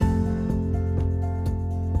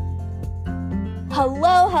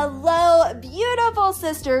Hello, beautiful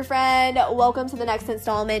sister friend. Welcome to the next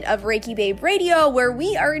installment of Reiki Babe Radio, where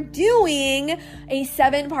we are doing a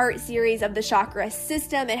 7-part series of the chakra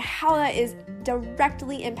system and how that is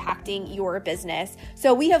directly impacting your business.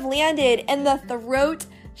 So we have landed in the throat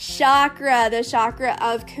chakra, the chakra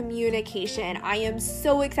of communication. I am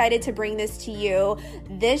so excited to bring this to you.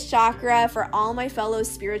 This chakra, for all my fellow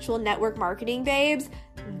spiritual network marketing babes,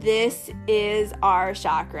 this is our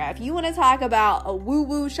chakra. If you want to talk about a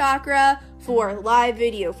woo-woo chakra for live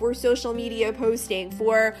video, for social media posting,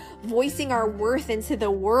 for voicing our worth into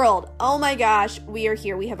the world, oh my gosh, we are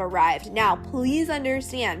here. We have arrived. Now, please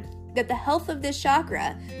understand that the health of this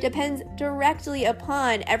chakra depends directly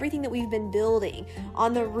upon everything that we've been building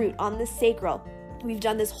on the root, on the sacral. We've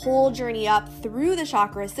done this whole journey up through the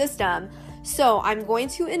chakra system. So I'm going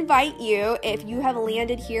to invite you, if you have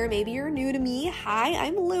landed here, maybe you're new to me. Hi,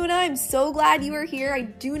 I'm Luna. I'm so glad you are here. I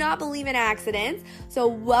do not believe in accidents. So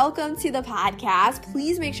welcome to the podcast.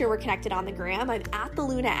 Please make sure we're connected on the gram. I'm at the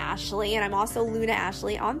Luna Ashley, and I'm also Luna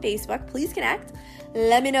Ashley on Facebook. Please connect.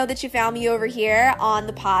 Let me know that you found me over here on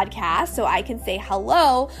the podcast so I can say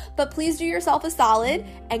hello, but please do yourself a solid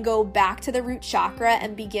and go back to the root chakra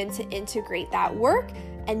and begin to integrate that work,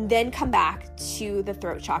 and then come back to the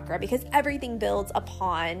throat chakra because everything builds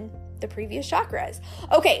upon the previous chakras.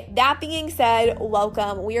 Okay, that being said,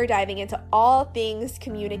 welcome. We are diving into all things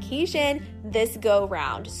communication this go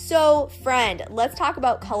round. So friend, let's talk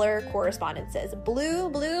about color correspondences. Blue,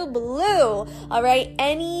 blue, blue. All right,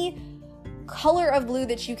 any color of blue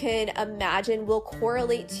that you can imagine will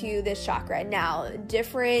correlate to this chakra. Now,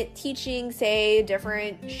 different teachings say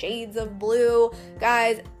different shades of blue.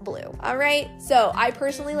 Guys, blue. All right. So I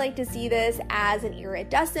personally like to see this as an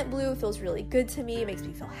iridescent blue. It feels really good to me. It makes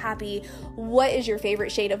me feel happy. What is your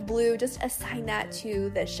favorite shade of blue? Just assign that to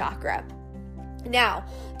this chakra. Now,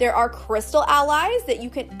 there are crystal allies that you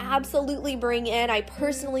can absolutely bring in. I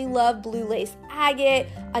personally love blue lace agate.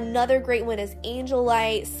 Another great one is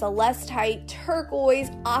angelite, celestite, turquoise,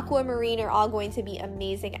 aquamarine are all going to be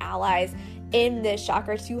amazing allies in this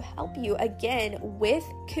chakra to help you, again, with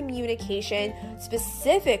communication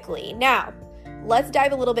specifically. Now, let's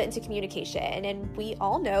dive a little bit into communication. And we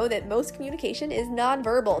all know that most communication is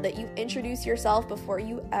nonverbal, that you introduce yourself before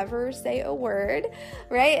you ever say a word,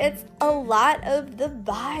 right? It's a lot of the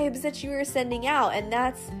vibes that you are sending out, and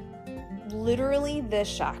that's literally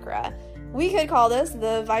this chakra. We could call this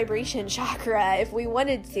the vibration chakra if we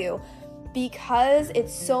wanted to, because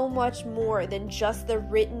it's so much more than just the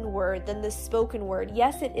written word, than the spoken word.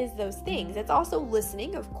 Yes, it is those things. It's also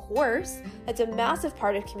listening, of course. That's a massive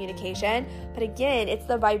part of communication. But again, it's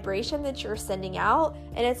the vibration that you're sending out,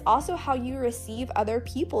 and it's also how you receive other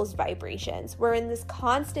people's vibrations. We're in this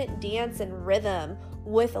constant dance and rhythm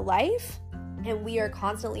with life, and we are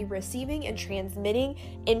constantly receiving and transmitting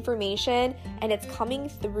information, and it's coming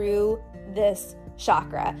through this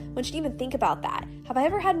chakra. I want you to even think about that. Have I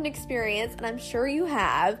ever had an experience, and I'm sure you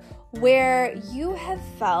have, where you have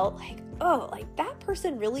felt like, oh, like that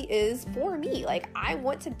person really is for me. Like I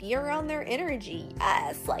want to be around their energy.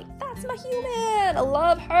 Yes, like that's my human. I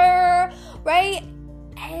love her, right?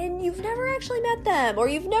 And you've never actually met them, or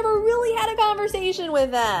you've never really had a conversation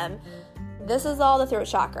with them. This is all the throat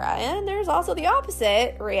chakra. And there's also the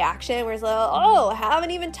opposite reaction where it's like, oh, I haven't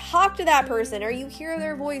even talked to that person. Or you hear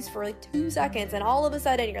their voice for like 2 seconds and all of a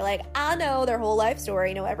sudden you're like, I know their whole life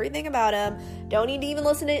story, know everything about them. Don't need to even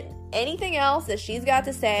listen to anything else that she's got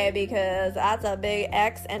to say because that's a big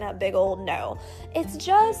X and a big old no. It's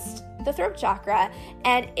just the throat chakra,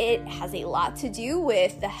 and it has a lot to do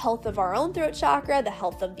with the health of our own throat chakra, the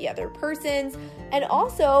health of the other person's, and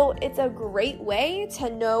also it's a great way to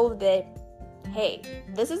know that, hey,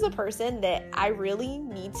 this is a person that I really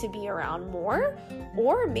need to be around more,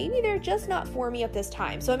 or maybe they're just not for me at this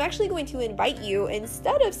time. So I'm actually going to invite you,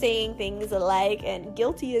 instead of saying things like, and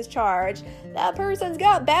guilty as charged, that person's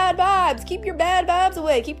got bad vibes, keep your bad vibes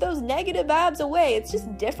away, keep those negative vibes away. It's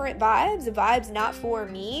just different vibes, vibes not for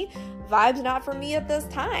me, vibes not for me at this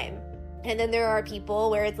time. And then there are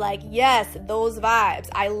people where it's like, yes, those vibes.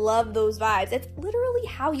 I love those vibes. It's literally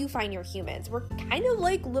how you find your humans. We're kind of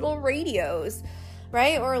like little radios,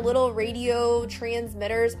 right? Or little radio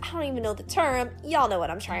transmitters. I don't even know the term. Y'all know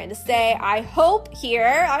what I'm trying to say. I hope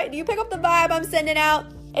here. Do you pick up the vibe I'm sending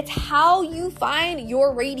out? It's how you find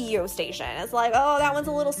your radio station. It's like, oh, that one's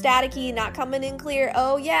a little staticky, not coming in clear.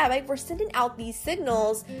 Oh yeah, like we're sending out these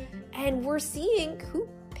signals and we're seeing who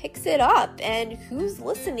picks it up and who's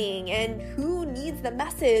listening and who needs the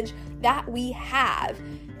message that we have.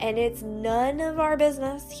 And it's none of our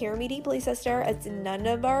business, hear me deeply, sister, it's none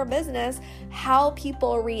of our business how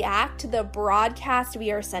people react to the broadcast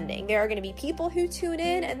we are sending. There are going to be people who tune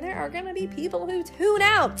in and there are going to be people who tune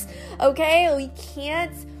out, okay? We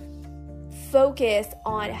can't focus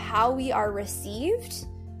on how we are received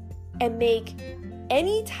and make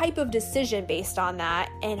any type of decision based on that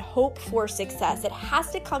and hope for success. It has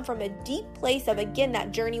to come from a deep place of, again,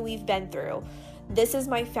 that journey we've been through. This is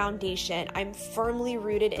my foundation. I'm firmly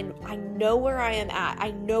rooted and I know where I am at.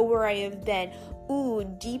 I know where I have been. Ooh,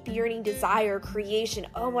 deep yearning desire, creation.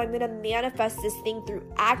 Oh, I'm going to manifest this thing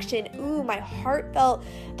through action. Ooh, my heartfelt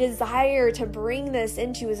desire to bring this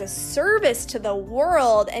into as a service to the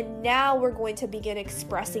world. And now we're going to begin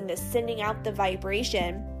expressing this, sending out the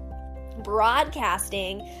vibration,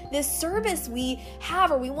 broadcasting this service we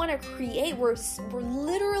have or we want to create. We're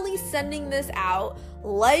literally sending this out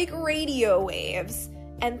like radio waves,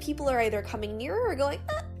 and people are either coming nearer or going,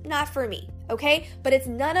 not for me, okay? But it's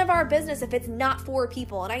none of our business if it's not for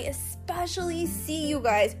people. And I especially see you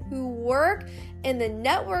guys who work in the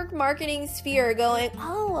network marketing sphere going,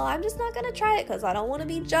 oh, well, I'm just not going to try it because I don't want to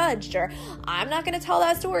be judged, or I'm not going to tell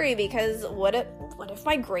that story because what if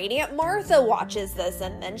my great Aunt Martha watches this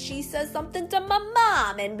and then she says something to my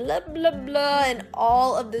mom and blah, blah, blah, and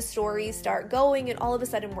all of the stories start going and all of a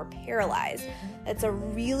sudden we're paralyzed. That's a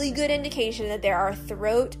really good indication that there are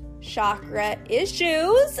throat chakra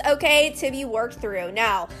issues, okay, to be worked through.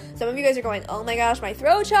 Now, some of you guys are going, oh my gosh, my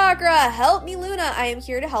throat chakra, help me, Luna. I am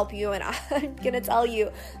here to help you, and I'm going to tell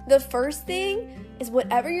you, the first thing is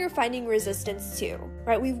whatever you're finding resistance to,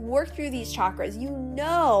 right? We've worked through these chakras. You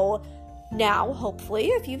know now, hopefully,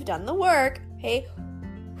 if you've done the work, okay,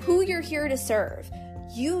 who you're here to serve.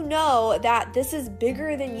 You know that this is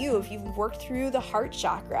bigger than you if you've worked through the heart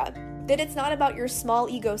chakra, that it's not about your small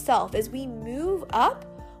ego self. As we move up,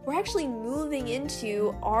 we're actually moving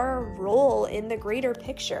into our role in the greater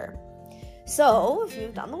picture. So if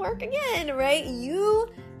you've done the work again, right, you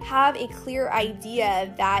have a clear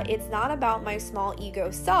idea that it's not about my small ego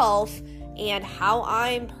self and how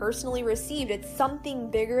I'm personally received. It's something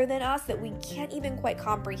bigger than us that we can't even quite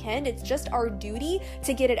comprehend. It's just our duty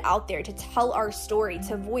to get it out there, to tell our story,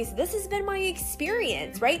 to voice, this has been my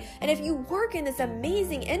experience, right? And if you work in this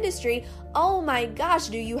amazing industry, oh my gosh,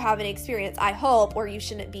 do you have an experience? I hope, or you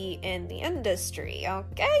shouldn't be in the industry,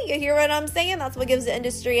 okay? You hear what I'm saying? That's what gives the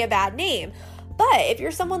industry a bad name. But if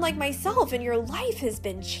you're someone like myself and your life has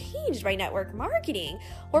been changed by network marketing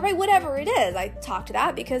or by whatever it is, I talk to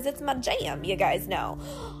that because it's my jam, you guys know.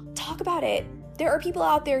 Talk about it. There are people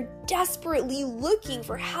out there desperately looking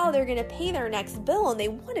for how they're going to pay their next bill and they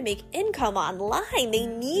want to make income online. They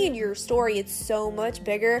need your story. It's so much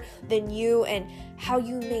bigger than you and how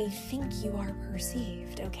you may think you are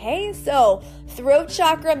perceived, okay? So, throat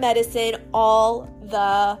chakra medicine all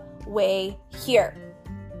the way here.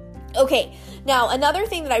 Okay, now another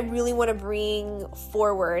thing that I really want to bring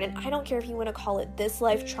forward, and I don't care if you want to call it this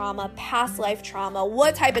life trauma, past life trauma,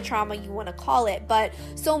 what type of trauma you want to call it, but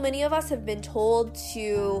so many of us have been told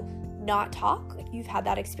to not talk. If you've had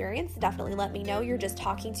that experience, definitely let me know. You're just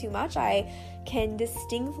talking too much. I can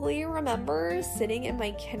distinctly remember sitting in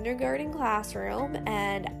my kindergarten classroom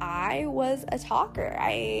and I was a talker.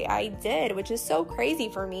 I did, which is so crazy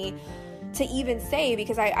for me to even say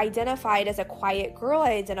because I identified as a quiet girl,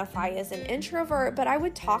 I identify as an introvert, but I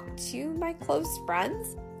would talk to my close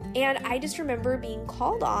friends. And I just remember being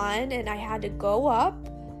called on and I had to go up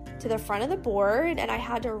to the front of the board and I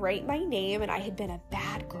had to write my name and I had been a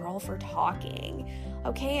bad girl for talking.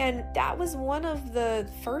 Okay, and that was one of the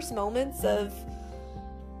first moments of,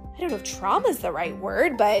 I don't know if trauma is the right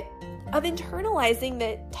word, but of internalizing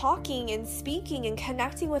that talking and speaking and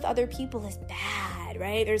connecting with other people is bad,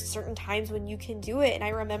 right? There's certain times when you can do it. And I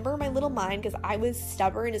remember my little mind, because I was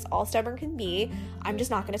stubborn as all stubborn can be, I'm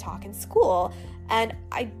just not going to talk in school. And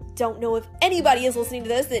I don't know if anybody is listening to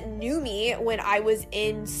this that knew me when I was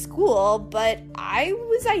in school, but I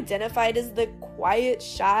was identified as the quiet,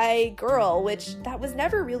 shy girl, which that was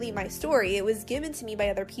never really my story. It was given to me by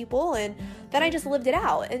other people, and then I just lived it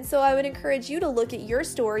out. And so I would encourage you to look at your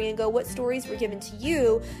story and go, what stories were given to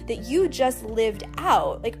you that you just lived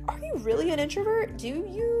out? Like, are you really an introvert? Do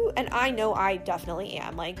you? And I know I definitely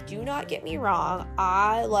am. Like, do not get me wrong.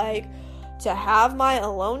 I like to have my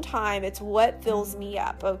alone time. It's what fills me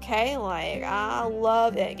up, okay? Like, I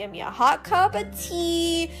love it. Give me a hot cup of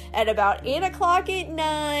tea at about 8 o'clock at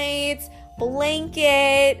night,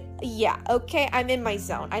 blanket. Yeah, okay, I'm in my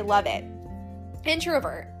zone. I love it.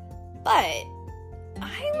 Introvert. But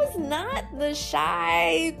I was not the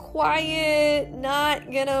shy, quiet,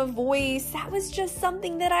 not gonna voice. That was just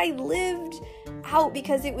something that I lived out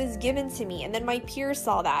because it was given to me, and then my peers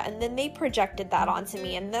saw that, and then they projected that onto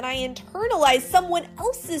me, and then I internalized someone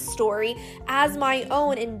else's story as my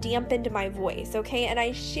own and dampened my voice, okay? And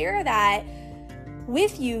I share that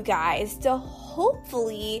with you guys to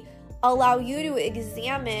hopefully allow you to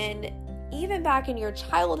examine, even back in your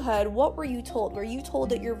childhood, what were you told? Were you told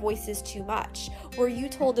that your voice is too much? Were you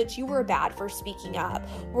told that you were bad for speaking up?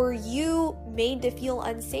 Were you made to feel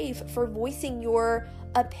unsafe for voicing your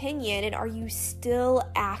opinion? And are you still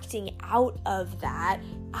acting out of that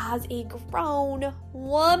as a grown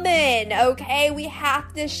woman? Okay, we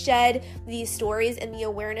have to shed these stories, and the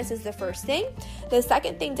awareness is the first thing. The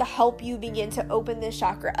second thing to help you begin to open this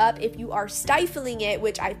chakra up, if you are stifling it,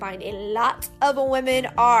 which I find a lot of women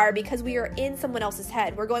are, because we are in someone else's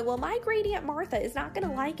head. We're going, well, my great Aunt Martha is not going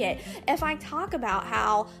to like it if I talk about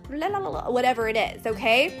how blah, blah, blah, whatever it is,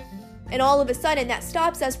 okay? And all of a sudden, that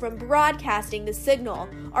stops us from broadcasting the signal,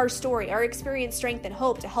 our story, our experience, strength, and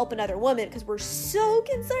hope to help another woman, because we're so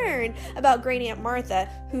concerned about great Aunt Martha,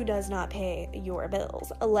 who does not pay your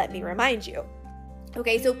bills. Let me remind you.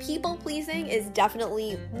 Okay, so people pleasing is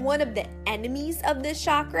definitely one of the enemies of this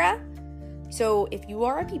chakra. So if you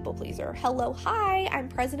are a people pleaser, hello, hi, I'm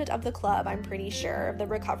president of the club, I'm pretty sure, the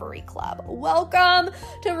Recovery Club. Welcome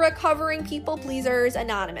to Recovering People Pleasers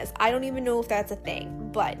Anonymous. I don't even know if that's a thing,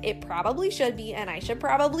 but it probably should be, and I should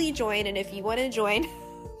probably join, and if you want to join,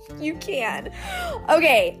 you can.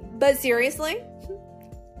 Okay, but seriously,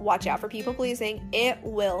 watch out for people pleasing. It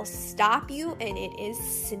will stop you, and it is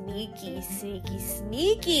sneaky, sneaky,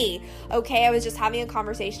 sneaky. Okay, I was just having a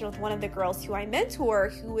conversation with one of the girls who I mentor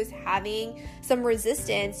who was having some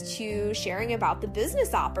resistance to sharing about the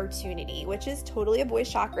business opportunity, which is totally a boy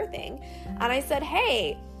chakra thing. And I said,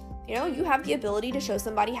 hey, you know, you have the ability to show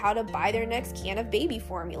somebody how to buy their next can of baby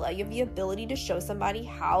formula. You have the ability to show somebody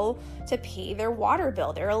how to pay their water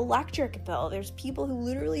bill, their electric bill. There's people who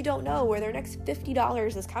literally don't know where their next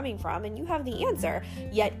 $50 is coming from, and you have the answer.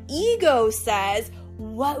 Yet ego says,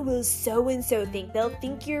 what will so-and-so think? They'll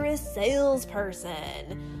think you're a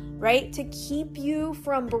salesperson, right? To keep you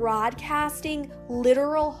from broadcasting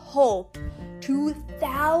literal hope to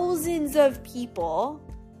thousands of people.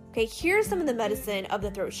 Okay, here's some of the medicine of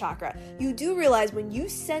the throat chakra. You do realize when you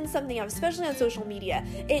send something out, especially on social media,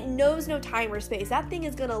 it knows no time or space. That thing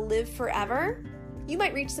is going to live forever. You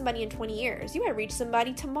might reach somebody in 20 years. You might reach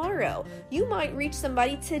somebody tomorrow. You might reach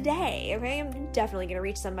somebody today. Okay, I'm definitely going to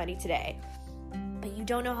reach somebody today. But you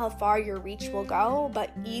don't know how far your reach will go,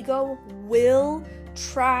 but ego will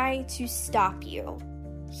try to stop you.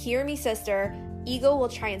 Hear me, sister. Ego will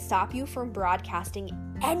try and stop you from broadcasting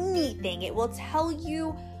anything. It will tell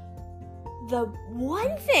you the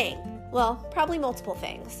one thing, well, probably multiple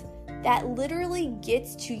things, that literally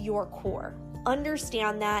gets to your core.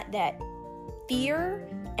 Understand that fear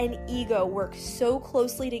and ego work so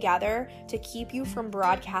closely together to keep you from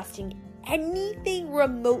broadcasting anything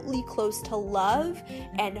remotely close to love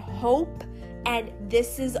and hope, and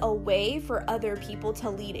this is a way for other people to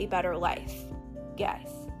lead a better life. Guys,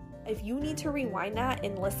 if you need to rewind that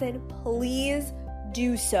and listen, please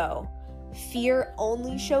do so. Fear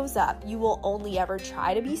only shows up. You will only ever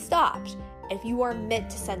try to be stopped if you are meant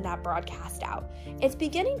to send that broadcast out. It's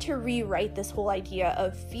beginning to rewrite this whole idea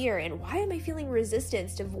of fear and why am I feeling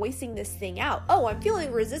resistance to voicing this thing out? Oh, I'm feeling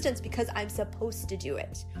resistance because I'm supposed to do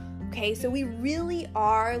it. Okay, so we really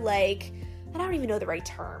are like, I don't even know the right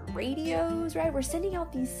term, radios, right? We're sending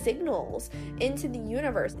out these signals into the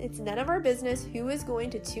universe. It's none of our business who is going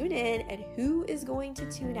to tune in and who is going to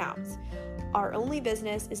tune out. Our only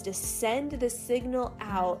business is to send the signal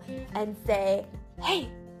out and say, hey,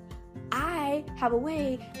 I have a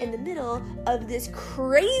way in the middle of this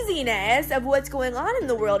craziness of what's going on in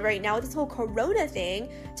the world right now with this whole corona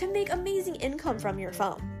thing to make amazing income from your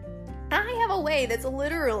phone. I have a way that's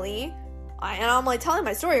literally, and I'm like telling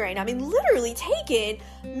my story right now, I mean literally taken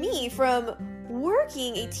me from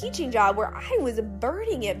working a teaching job where I was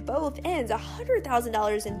burning at both ends,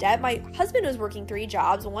 $100,000 in debt. My husband was working 3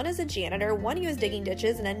 jobs. One as a janitor, one he was digging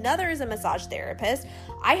ditches, and another as a massage therapist.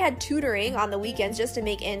 I had tutoring on the weekends just to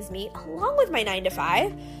make ends meet, along with my 9 to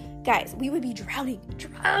 5. Guys, we would be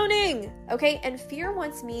drowning, okay? And fear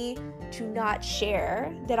wants me to not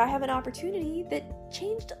share that I have an opportunity that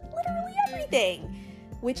changed literally everything,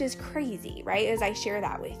 which is crazy, right? As I share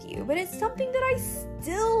that with you. But it's something that I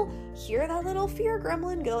still hear that little fear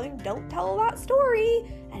gremlin going, don't tell that story.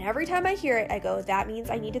 And every time I hear it, I go, that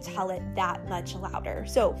means I need to tell it that much louder.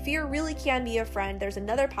 So fear really can be a friend. There's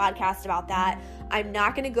another podcast about that. I'm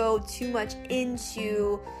not going to go too much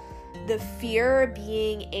into the fear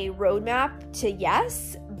being a roadmap to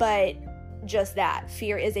yes, but just that.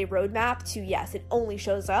 Fear is a roadmap to, yes, it only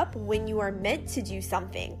shows up when you are meant to do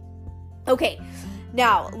something. Okay,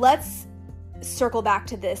 now let's circle back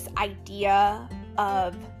to this idea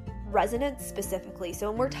of resonance specifically. So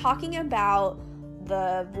when we're talking about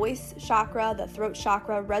the voice chakra, the throat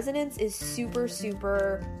chakra, resonance is super,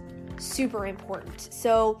 super, super important.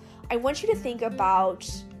 So I want you to think about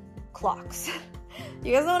clocks.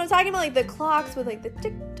 You guys know what I'm talking about? Like the clocks with like the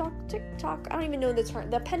tick-tock, tick-tock. I don't even know the term.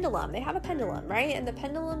 The pendulum. They have a pendulum, right? And the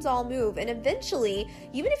pendulums all move. And eventually,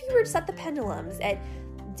 even if you were to set the pendulums at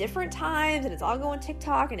different times and it's all going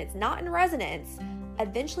tick-tock and it's not in resonance,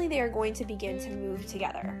 eventually they are going to begin to move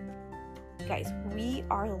together. Guys, we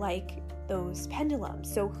are like those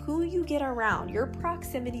pendulums. So who you get around, your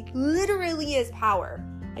proximity literally is power.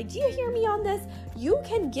 Like, do you hear me on this? You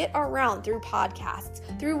can get around through podcasts,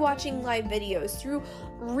 through watching live videos, through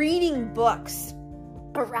reading books,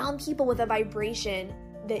 around people with a vibration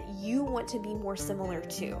that you want to be more similar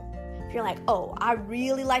to. If you're like, oh, I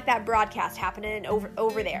really like that broadcast happening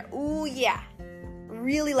over there. Ooh, yeah.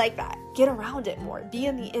 Really like that. Get around it more. Be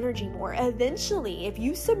in the energy more. Eventually, if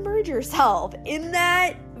you submerge yourself in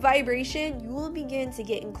that vibration, you will begin to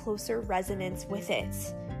get in closer resonance with it.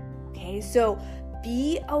 Okay, so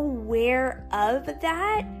be aware of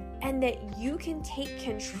that and that you can take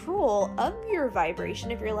control of your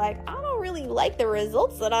vibration. If you're like, I don't really like the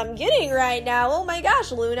results that I'm getting right now. Oh my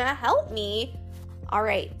gosh, Luna, help me. All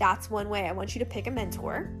right, that's one way. I want you to pick a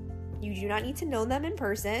mentor. You do not need to know them in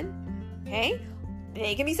person, okay?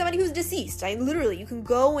 They can be somebody who's deceased. You can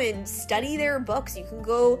go and study their books. You can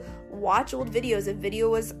go watch old videos if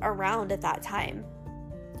video was around at that time.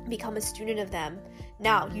 Become a student of them.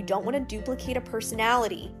 Now, you don't want to duplicate a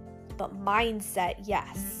personality, but mindset,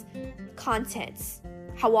 yes. Contents.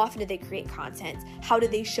 How often do they create content? How do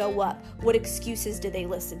they show up? What excuses do they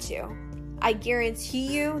listen to? I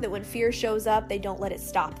guarantee you that when fear shows up, they don't let it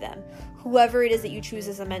stop them. Whoever it is that you choose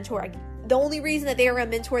as a mentor, the only reason that they are a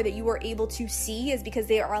mentor that you are able to see is because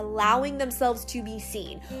they are allowing themselves to be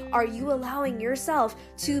seen. Are you allowing yourself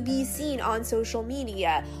to be seen on social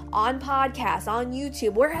media, on podcasts, on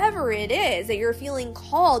YouTube, wherever it is that you're feeling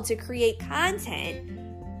called to create content?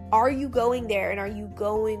 Are you going there, and are you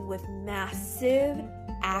going with massive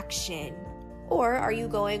action? Or are you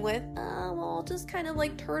going with, I'll just kind of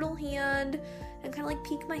like turtle hand and kind of like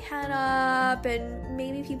peek my head up and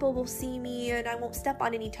maybe people will see me and I won't step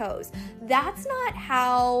on any toes. That's not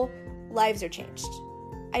how lives are changed.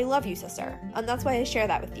 I love you, sister, and that's why I share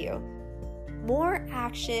that with you. More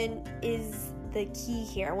action is the key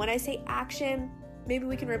here. When I say action, maybe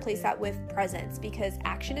we can replace that with presence, because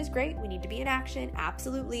action is great. We need to be in action,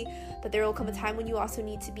 absolutely. But there will come a time when you also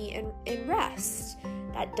need to be in rest.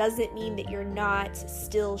 That doesn't mean that you're not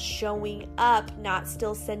still showing up, not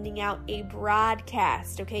still sending out a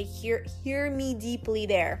broadcast, okay? Hear me deeply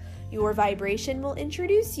there. Your vibration will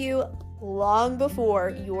introduce you long before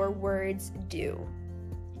your words do.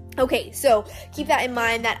 Okay, so keep that in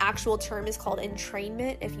mind. That actual term is called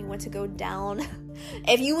entrainment. If you want to go down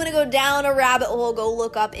a rabbit hole, go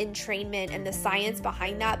look up entrainment and the science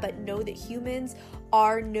behind that. But know that humans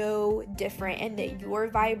are no different, and that your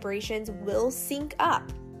vibrations will sync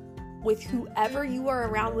up with whoever you are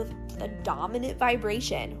around with the dominant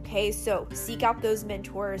vibration. Okay, so seek out those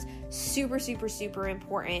mentors. Super, super, super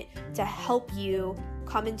important to help you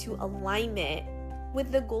come into alignment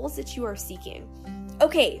with the goals that you are seeking.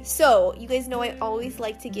 Okay, so you guys know I always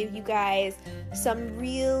like to give you guys some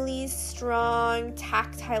really strong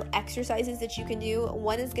tactile exercises that you can do.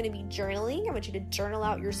 One is going to be journaling. I want you to journal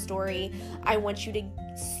out your story. I want you to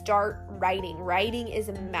start writing. Writing is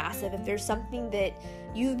massive. If there's something that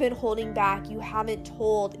you've been holding back, you haven't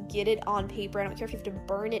told, get it on paper. I don't care if you have to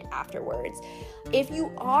burn it afterwards. If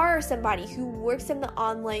you are somebody who works in the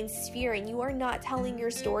online sphere and you are not telling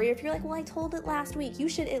your story, if you're like, well, I told it last week, you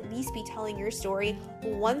should at least be telling your story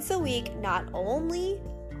once a week, not only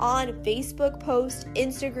on Facebook post,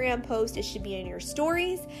 Instagram post. It should be in your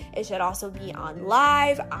stories. It should also be on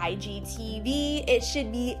live, IGTV. It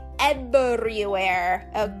should be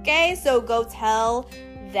everywhere. Okay, so go tell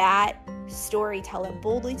that story. Tell it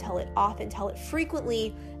boldly, tell it often, tell it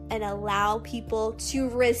frequently, and allow people to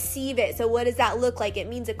receive it. So what does that look like? It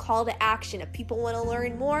means a call to action. If people want to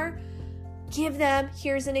learn more, give them,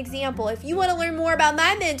 here's an example. If you want to learn more about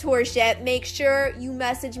my mentorship, make sure you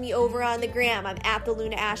message me over on the gram. I'm at the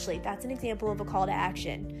Luna Ashley. That's an example of a call to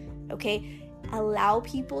action. Okay? Allow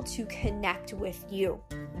people to connect with you.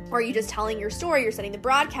 Or are you just telling your story, you're sending the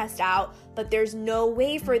broadcast out, but there's no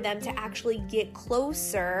way for them to actually get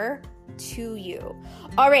closer to you.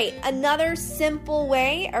 All right, another simple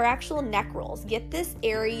way are actual neck rolls. Get this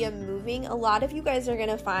area moving. A lot of you guys are going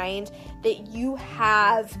to find that you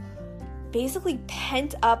have basically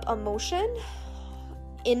pent up emotion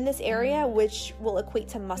in this area, which will equate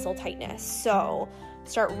to muscle tightness. So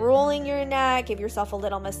start rolling your neck, give yourself a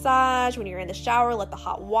little massage. When you're in the shower, let the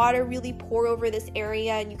hot water really pour over this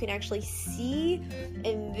area, and you can actually see,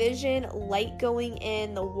 envision light going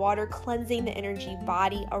in, the water cleansing the energy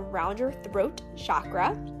body around your throat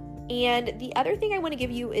chakra. And the other thing I want to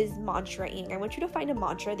give you is mantra-ing. I want you to find a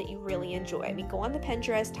mantra that you really enjoy. I mean, go on the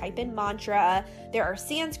Pinterest, type in mantra. There are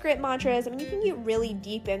Sanskrit mantras. I mean, you can get really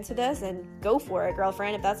deep into this and go for it,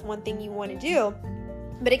 girlfriend, if that's one thing you want to do.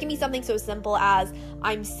 But it can be something so simple as,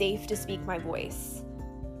 I'm safe to speak my voice.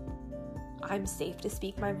 I'm safe to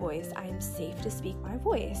speak my voice. I am safe to speak my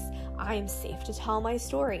voice. I am safe to tell my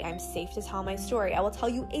story. I'm safe to tell my story. I will tell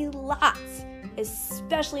you a lot,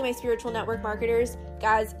 especially my spiritual network marketers.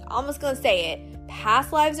 Guys, I'm just going to say it.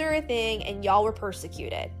 Past lives are a thing, and y'all were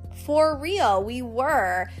persecuted. For real, we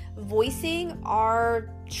were. Voicing our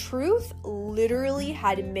truth literally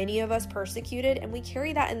had many of us persecuted, and we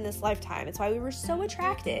carry that in this lifetime. It's why we were so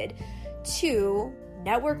attracted to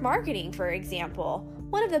network marketing, for example,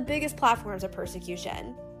 one of the biggest platforms of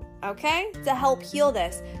persecution. Okay? To help heal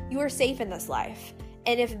this, you are safe in this life.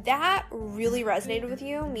 And if that really resonated with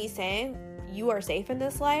you, me saying you are safe in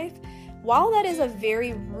this life, while that is a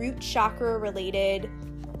very root chakra related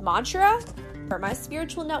mantra, for my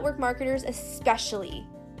spiritual network marketers especially,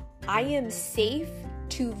 I am safe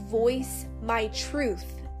to voice my truth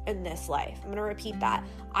in this life. I'm going to repeat that.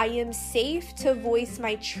 I am safe to voice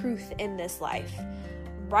my truth in this life.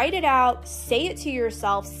 Write it out, say it to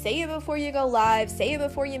yourself, say it before you go live, say it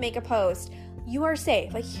before you make a post. You are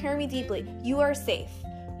safe. Like, hear me deeply. You are safe.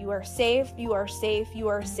 You are safe, you are safe, you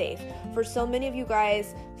are safe. For so many of you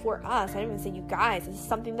guys, for us, I don't even say you guys, this is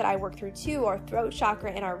something that I work through too. Our throat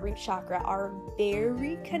chakra and our root chakra are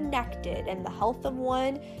very connected, and the health of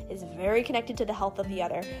one is very connected to the health of the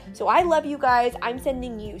other. So I love you guys. I'm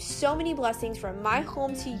sending you so many blessings from my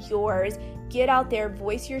home to yours. Get out there,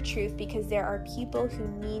 voice your truth, because there are people who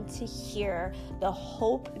need to hear the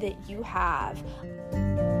hope that you have.